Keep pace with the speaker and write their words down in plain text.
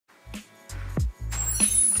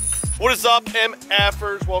What is up,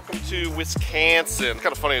 MFers? Welcome to Wisconsin.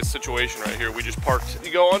 Kind of funny situation right here. We just parked.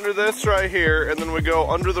 You go under this right here, and then we go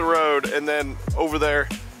under the road, and then over there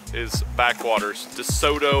is backwaters.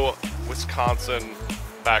 DeSoto, Wisconsin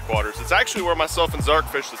backwaters. It's actually where myself and Zark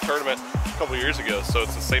fished the tournament a couple years ago, so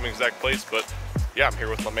it's the same exact place. But yeah, I'm here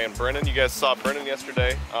with my man Brennan. You guys saw Brennan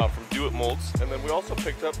yesterday from Do It Molds, and then we also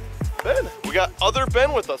picked up Ben. We got other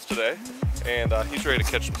Ben with us today, and he's ready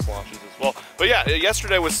to catch some sloshes as well. But yeah,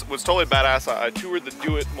 yesterday was totally badass. I toured the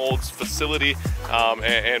Do It Molds facility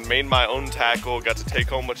and made my own tackle. Got to take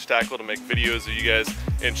home much tackle to make videos of you guys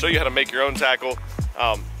and show you how to make your own tackle.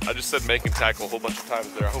 I just said making tackle a whole bunch of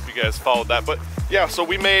times there. I hope you guys followed that. But yeah, so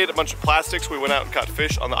we made a bunch of plastics. We went out and caught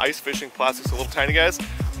fish on the ice fishing plastics, the little tiny guys.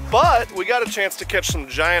 But we got a chance to catch some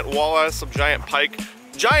giant walleyes, some giant pike,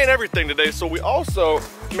 giant everything today. So we also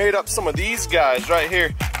made up some of these guys right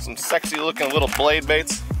here. Some sexy looking little blade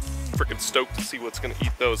baits. Freaking stoked to see what's gonna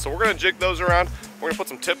eat those. So we're gonna jig those around. We're gonna put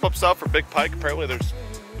some tip ups out for big pike. Apparently there's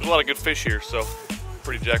a lot of good fish here, so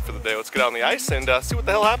pretty jacked for the day. Let's get out on the ice and see what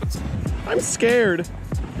the hell happens. I'm scared.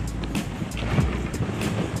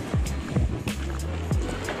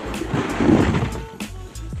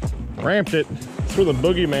 Ramped it. It's where the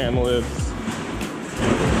boogeyman lives.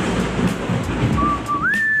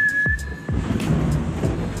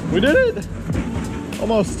 We did it!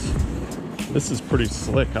 Almost. This is pretty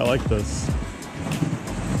slick. I like this.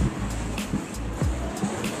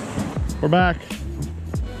 We're back.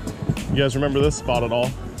 You guys remember this spot at all?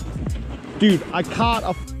 Dude, I caught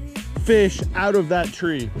a fish out of that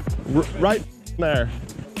tree. Right there.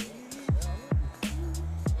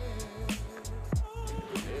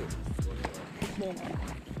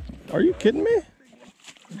 Are you kidding me?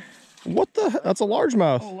 What the heck? That's a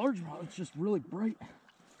largemouth. Oh, largemouth. It's just really bright.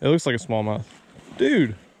 It looks like a smallmouth.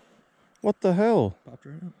 Dude, what the hell? Popped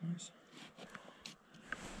right up. Nice.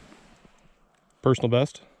 Personal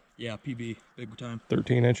best? Yeah, PB. Big time.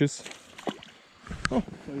 13 inches. Oh.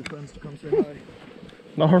 Tell your friends to come say hi.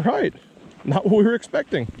 All right. Not what we were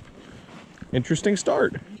expecting. Interesting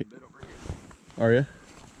start. Are you?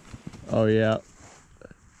 Oh, yeah.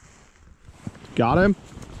 Got him?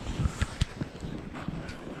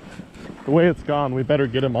 The way it's gone, we better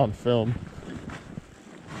get him on film.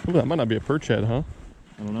 Ooh, that might not be a perch head, huh?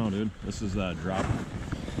 I don't know, dude. This is that drop.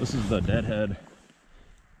 This is the dead head.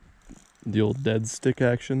 The old dead stick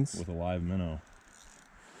actions. With a live minnow.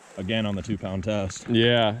 Again on the 2-pound test.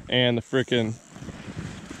 Yeah, and the frickin'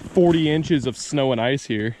 40 inches of snow and ice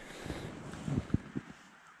here.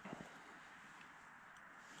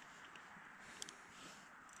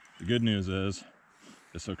 The good news is,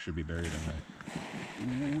 this hook should be buried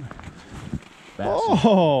in there.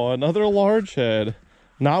 Oh, another large head.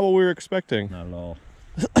 Not what we were expecting. Not at all.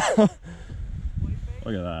 Look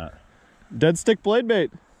at that. Dead stick blade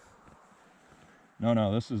bait.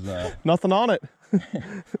 No, this is nothing on it.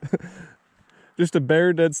 Just a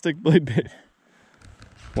bare dead stick blade bait.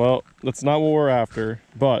 Well, that's not what we're after,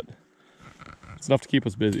 but it's enough to keep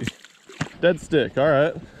us busy. Dead stick, all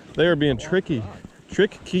right. They are being tricky.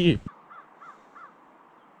 Tricky.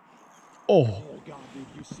 Oh. Oh God, dude,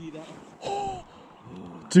 you see that?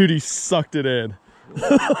 Dude, he sucked it in.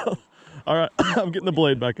 All right, I'm getting the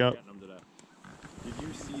blade back up. Did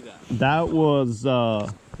you see that? That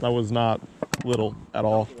was not little at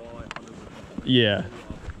all. Yeah.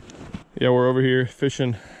 Yeah, we're over here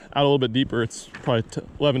fishing out a little bit deeper. It's probably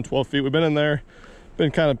 11, 12 feet. We've been in there,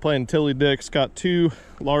 been kind of playing tilly dicks. Got 2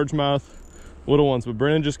 largemouth little ones, but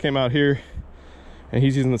Brennan just came out here and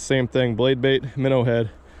he's using the same thing, blade bait, minnow head,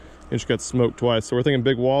 and just got smoked twice. So we're thinking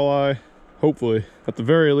big walleye, hopefully. At the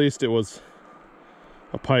very least, it was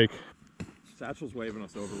a pike. Satchel's waving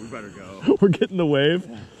us over. We better go. We're getting the wave.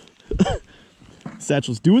 Yeah.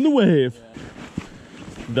 Satchel's doing the wave. Yeah.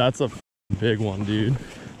 That's a big one, dude.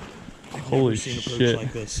 Holy shit. I've never seen a perch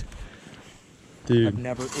like this. Dude. I've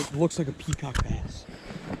never, it looks like a peacock bass.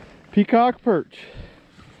 Peacock perch.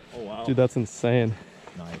 Oh, wow. Dude, that's insane.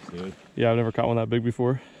 Nice, dude. Yeah, I've never caught one that big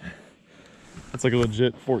before. That's like a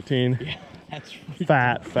legit 14. Yeah, that's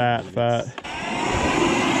fat.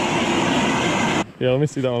 Yeah, let me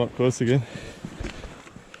see that one up close again.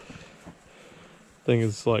 Thing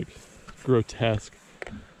is like grotesque.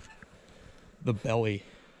 The belly.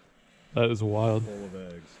 That is wild. Full of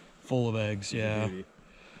eggs. Full of eggs, yeah.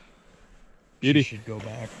 Beauty. She should go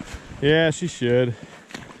back. Yeah, she should.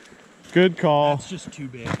 Good call. That's just too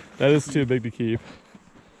big. That is too big to keep.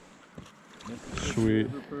 Sweet.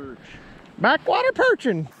 Backwater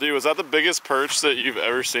perching. Dude, was that the biggest perch that you've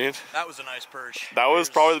ever seen? That was a nice perch. That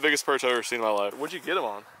was probably the biggest perch I've ever seen in my life. What'd you get him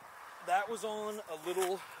on? That was on a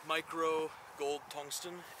little micro gold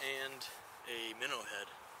tungsten and a minnow head.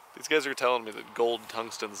 These guys are telling me that gold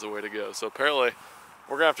tungsten is the way to go. So apparently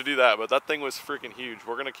we're gonna have to do that, but that thing was freaking huge.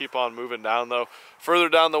 We're gonna keep on moving down though. Further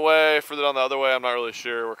down the other way, I'm not really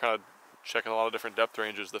sure. We're kind of checking a lot of different depth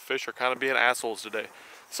ranges. The fish are kind of being assholes today.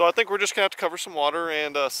 So I think we're just gonna have to cover some water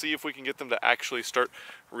and see if we can get them to actually start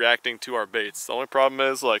reacting to our baits. The only problem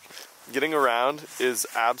is like getting around is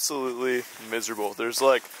absolutely miserable. There's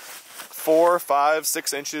like 4, 5,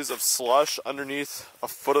 6 inches of slush underneath a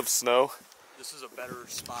foot of snow. This is a better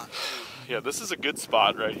spot too. Yeah, this is a good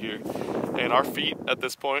spot right here. And our feet at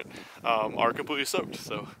this point are completely soaked.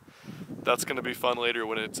 So that's gonna be fun later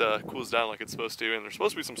when it cools down like it's supposed to. And there's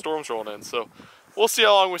supposed to be some storms rolling in. So we'll see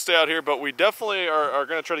how long we stay out here, but we definitely are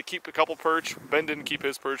gonna try to keep a couple perch. Ben didn't keep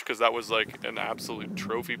his perch because that was like an absolute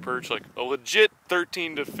trophy perch, like a legit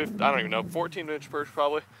 13 to 15, I don't even know, 14-inch perch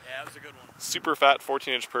probably. Yeah, that was a good one. Super fat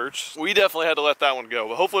 14-inch perch. We definitely had to let that one go,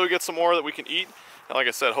 but hopefully we get some more that we can eat. And like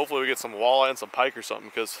I said, hopefully we get some walleye and some pike or something,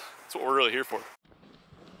 because that's what we're really here for.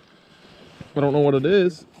 I don't know what it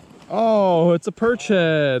is. Oh, it's a perch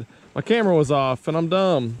head. My camera was off and I'm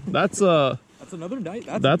dumb. That's another night.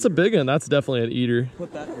 That's a big one. That's definitely an eater.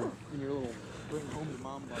 Put that in your little bring home to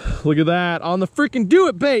mom. Look at that on the freaking do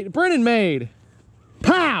it bait Brennan made.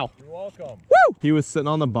 Pow! You're welcome. Woo! He was sitting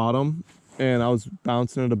on the bottom and I was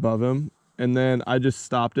bouncing it above him, and then I just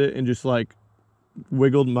stopped it and just like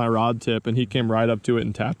wiggled my rod tip and he came right up to it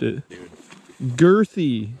and tapped it. Dude.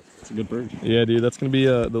 Girthy. It's a good bird. Yeah, dude, that's gonna be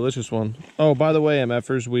a delicious one. Oh, by the way,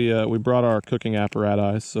 MFers, we brought our cooking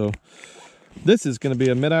apparatus, so this is gonna be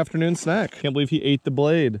a mid-afternoon snack. Can't believe he ate the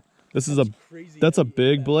blade. That's a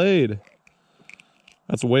big blade.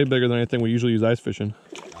 That's way bigger than anything we usually use ice fishing.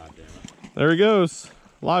 There he goes,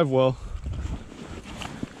 live well.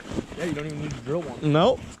 Yeah, you don't even need to drill one.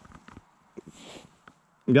 Nope.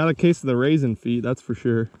 Got a case of the raisin feet, that's for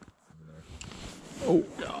sure. Oh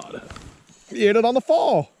God. He ate it on the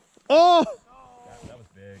fall. Oh! That was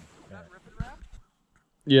big. Is that rip and wrap?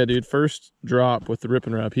 Yeah, dude, first drop with the rip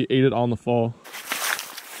and wrap. He ate it on the fall.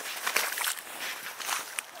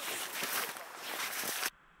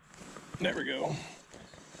 There we go.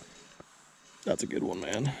 That's a good one,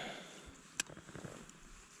 man.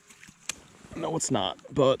 No, it's not,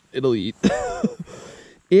 but it'll eat.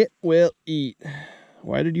 It will eat.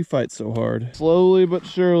 Why did you fight so hard? Slowly but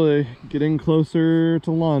surely, getting closer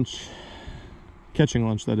to lunch. Catching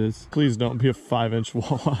lunch, that is. Please don't be a 5-inch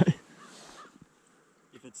walleye.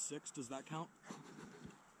 If it's 6, does that count?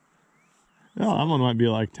 No, that one might be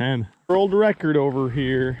like 10. World record over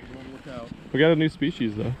here. Look out. We got a new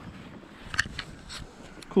species though.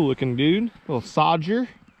 Cool looking dude. Little sodger.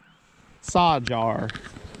 Sodjar.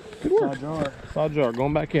 Good work. Sodjar. Sodjar,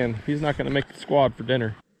 going back in. He's not gonna make the squad for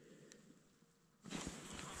dinner.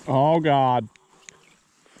 Oh God.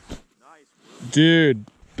 Nice. Dude,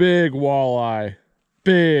 big walleye.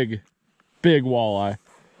 Big walleye.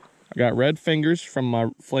 I got red fingers from my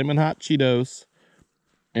Flamin' Hot Cheetos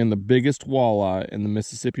and the biggest walleye in the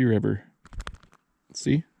Mississippi River.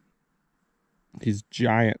 See? He's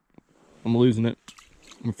giant. I'm losing it.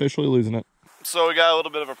 I'm officially losing it. So we got a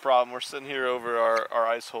little bit of a problem. We're sitting here over our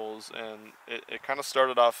ice holes, and it kind of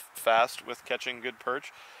started off fast with catching good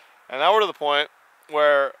perch. And now we're to the point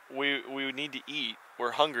where we need to eat.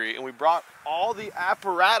 We're hungry, and we brought all the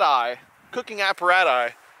cooking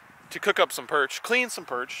apparatus to cook up some perch, clean some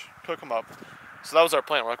perch, cook them up. So that was our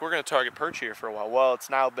plan. We're like, we're going to target perch here for a while. Well, it's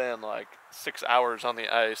now been like 6 hours on the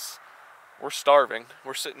ice. We're starving.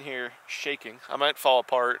 We're sitting here shaking. I might fall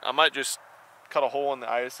apart. I might just cut a hole in the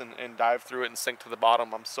ice and dive through it and sink to the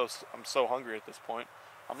bottom. I'm so hungry at this point.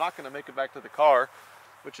 I'm not going to make it back to the car,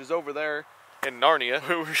 which is over there in Narnia.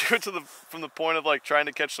 We were from the point of like trying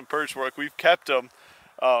to catch some perch. We're like, we've kept them.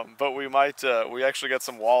 But we might, we actually got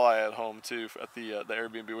some walleye at home too at the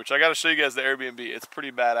Airbnb, which I got to show you guys the Airbnb. It's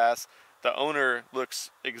pretty badass. The owner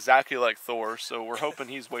looks exactly like Thor, so we're hoping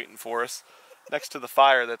he's waiting for us next to the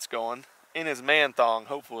fire that's going in his man thong,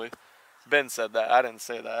 hopefully. Ben said that, I didn't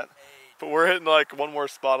say that. But we're hitting like one more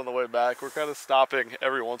spot on the way back. We're kind of stopping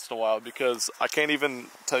every once in a while because I can't even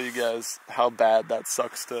tell you guys how bad that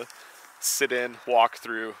sucks to sit in, walk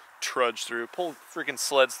through, trudge through, pull freaking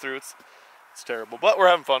sleds through. It's terrible, but we're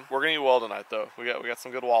having fun. We're gonna eat well tonight, though. We got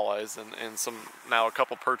some good walleyes and now a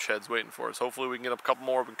couple perch heads waiting for us. Hopefully, we can get up a couple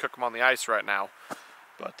more. We can cook them on the ice right now,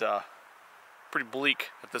 but pretty bleak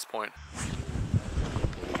at this point.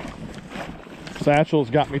 Satchel's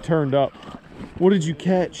got me turned up. What did you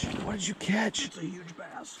catch? What did you catch? It's a huge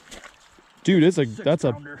bass. Dude, that's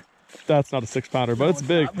Pounder. that's not a 6-pounder, but it's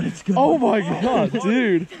big. Not, but it's good. Oh my God,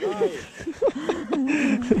 dude!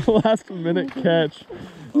 Last minute catch.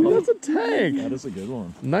 Dude, that's a tank. That is a good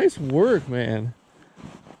one. Nice work, man.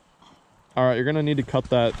 All right, you're gonna need to cut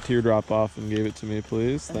that teardrop off and give it to me,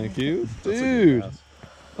 please. Thank you, dude.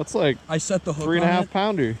 That's like I set the hook 3.5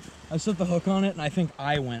 pounder. I set the hook on it, and I think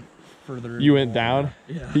I went further. You went down?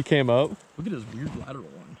 Yeah. He came up? Look at his weird lateral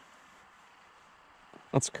one.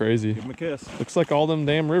 That's crazy. Give him a kiss. Looks like all them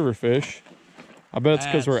damn river fish. I bet it's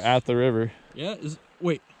because we're at the river. Yeah,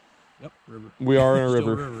 wait. Yep, river. We are in a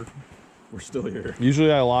Still river. We're still here.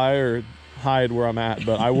 Usually I lie or hide where I'm at,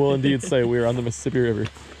 but I will indeed say we are on the Mississippi River.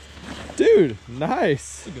 Dude,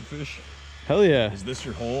 nice. That's a good fish. Hell yeah. Is this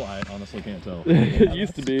your hole? I honestly can't tell. It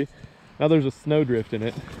used to be. Now there's a snowdrift in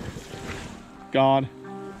it. Gone.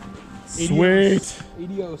 Sweet.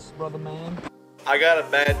 Adios, brother man. I got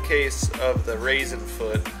a bad case of the raisin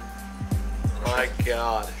foot. My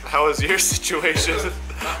God. How was your situation?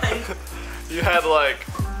 You had like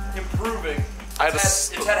Improving. It's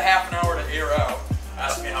had half an hour to air out.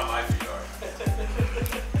 Ask me how my feet are.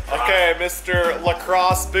 Okay, Mr.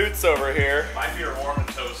 Lacrosse Boots over here. My feet are warm and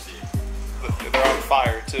toasty. They're on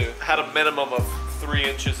fire too. Had a minimum of 3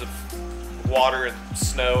 inches of water and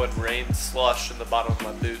snow and rain slush in the bottom of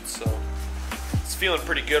my boots, so it's feeling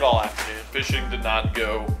pretty good all afternoon. Fishing did not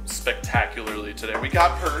go spectacularly today. We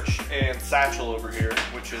got Perch and Satchel over here,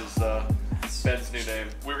 which is Ben's new name.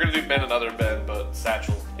 We were gonna do Ben and other Ben, but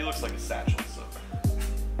Satchel, he looks like a satchel, so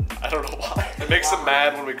I don't know why. It makes him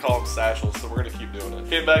mad when we call him Satchel, so we're gonna keep doing it.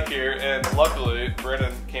 Came back here, and luckily,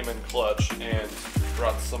 Brennan came in clutch and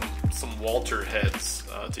brought some Walter heads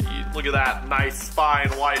to eat. Look at that, nice, fine,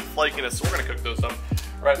 white flakiness. So we're gonna cook those up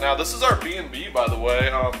right now. This is our B&B, by the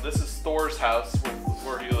way. This is Thor's house,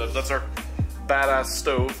 where he lives. That's our badass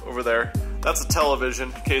stove over there. That's a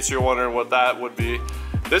television, in case you're wondering what that would be.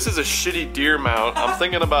 This is a shitty deer mount. I'm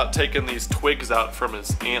thinking about taking these twigs out from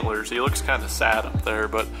his antlers. He looks kind of sad up there,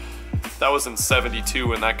 but that was in '72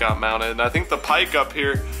 when that got mounted. And I think the pike up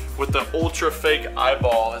here with the ultra fake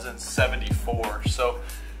eyeball is in '74. So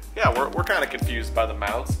yeah, we're kind of confused by the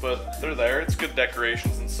mounts, but they're there. It's good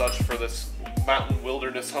decorations and such for this mountain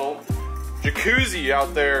wilderness home. Jacuzzi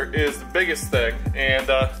out there is the biggest thing, and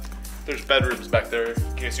there's bedrooms back there.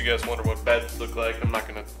 In case you guys wonder what beds look like, I'm not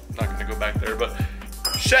gonna go back there, but.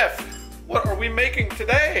 Chef, what are we making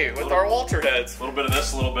today with our Walter heads? A little bit of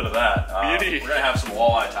this, a little bit of that. Beauty. We're gonna have some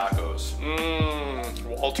walleye tacos.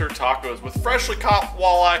 Walter tacos with freshly caught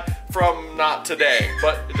walleye from not today,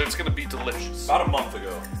 but it's gonna be delicious. About a month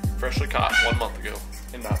ago. Freshly caught 1 month ago,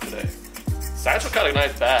 and not today. Satchel caught a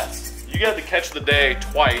nice bass. You got to catch the day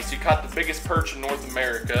twice. He caught the biggest perch in North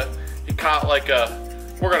America. He caught like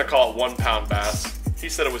we're gonna call it 1 pound bass. He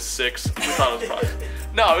said it was 6. We thought it was probably,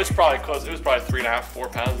 no, it was probably close. It was probably 3.5, 4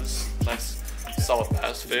 pounds. It's nice, solid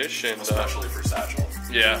bass fish, and especially for Satchel.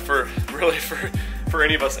 Yeah, for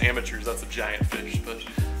any of us amateurs, that's a giant fish. But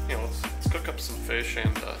you know, let's cook up some fish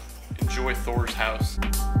and enjoy Thor's house.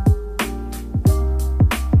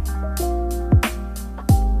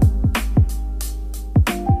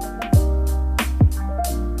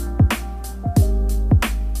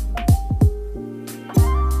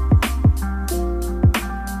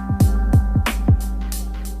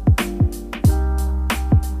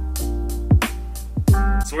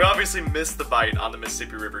 So we obviously missed the bite on the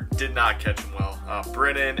Mississippi River, did not catch them well.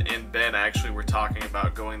 Brennan and Ben actually were talking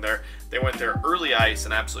about going there. They went there early ice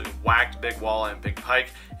and absolutely whacked big walleye and big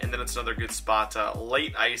pike, and then it's another good spot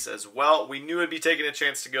late ice as well. We knew we'd be taking a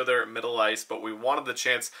chance to go there at middle ice, but we wanted the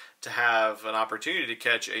chance to have an opportunity to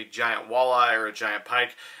catch a giant walleye or a giant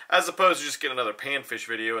pike, as opposed to just get another panfish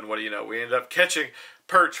video, and what do you know, we ended up catching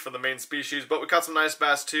perch for the main species, but we caught some nice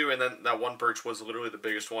bass too, and then that one perch was literally the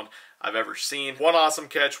biggest one I've ever seen. One awesome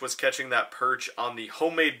catch was catching that perch on the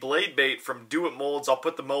homemade blade bait from Do It Molds. I'll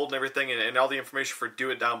put the mold and everything and all the information for Do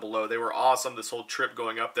It down below. They were awesome this whole trip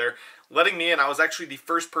going up there, letting me in. I was actually the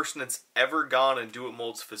first person that's ever gone and Do It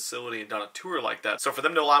Molds facility and done a tour like that. So for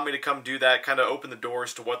them to allow me to come do that, kind of open the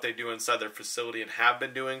doors to what they do inside their facility and have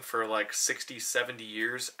been doing for like 60, 70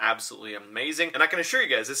 years, absolutely amazing. And I can assure you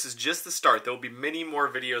guys, this is just the start. There will be many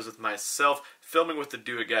more videos with myself, filming with the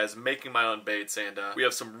Do It guys, making my own baits, and we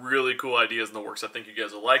have some really cool ideas in the works I think you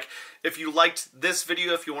guys will like. If you liked this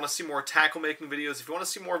video, if you want to see more tackle making videos, if you want to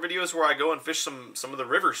see more videos where I go and fish some of the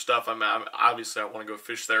river stuff, obviously I want to go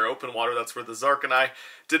fish there, open water. That's where the Zark and I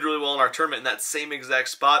did really well in our tournament in that same exact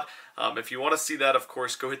spot. If you want to see that, of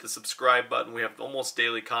course, go hit the subscribe button. We have almost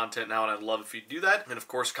daily content now, and I'd love if you do that. And of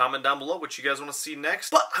course, comment down below what you guys want to see next.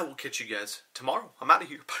 But I will catch you guys tomorrow. I'm out of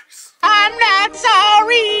here. Peace. I'm not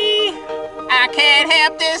sorry. I can't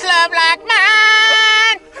help this love like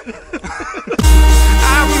mine.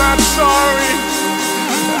 I'm not sorry.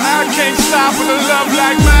 I can't stop with a love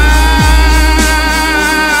like mine.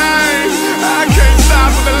 I can't stop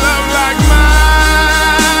with a love like mine.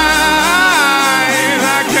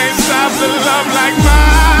 a love like mine.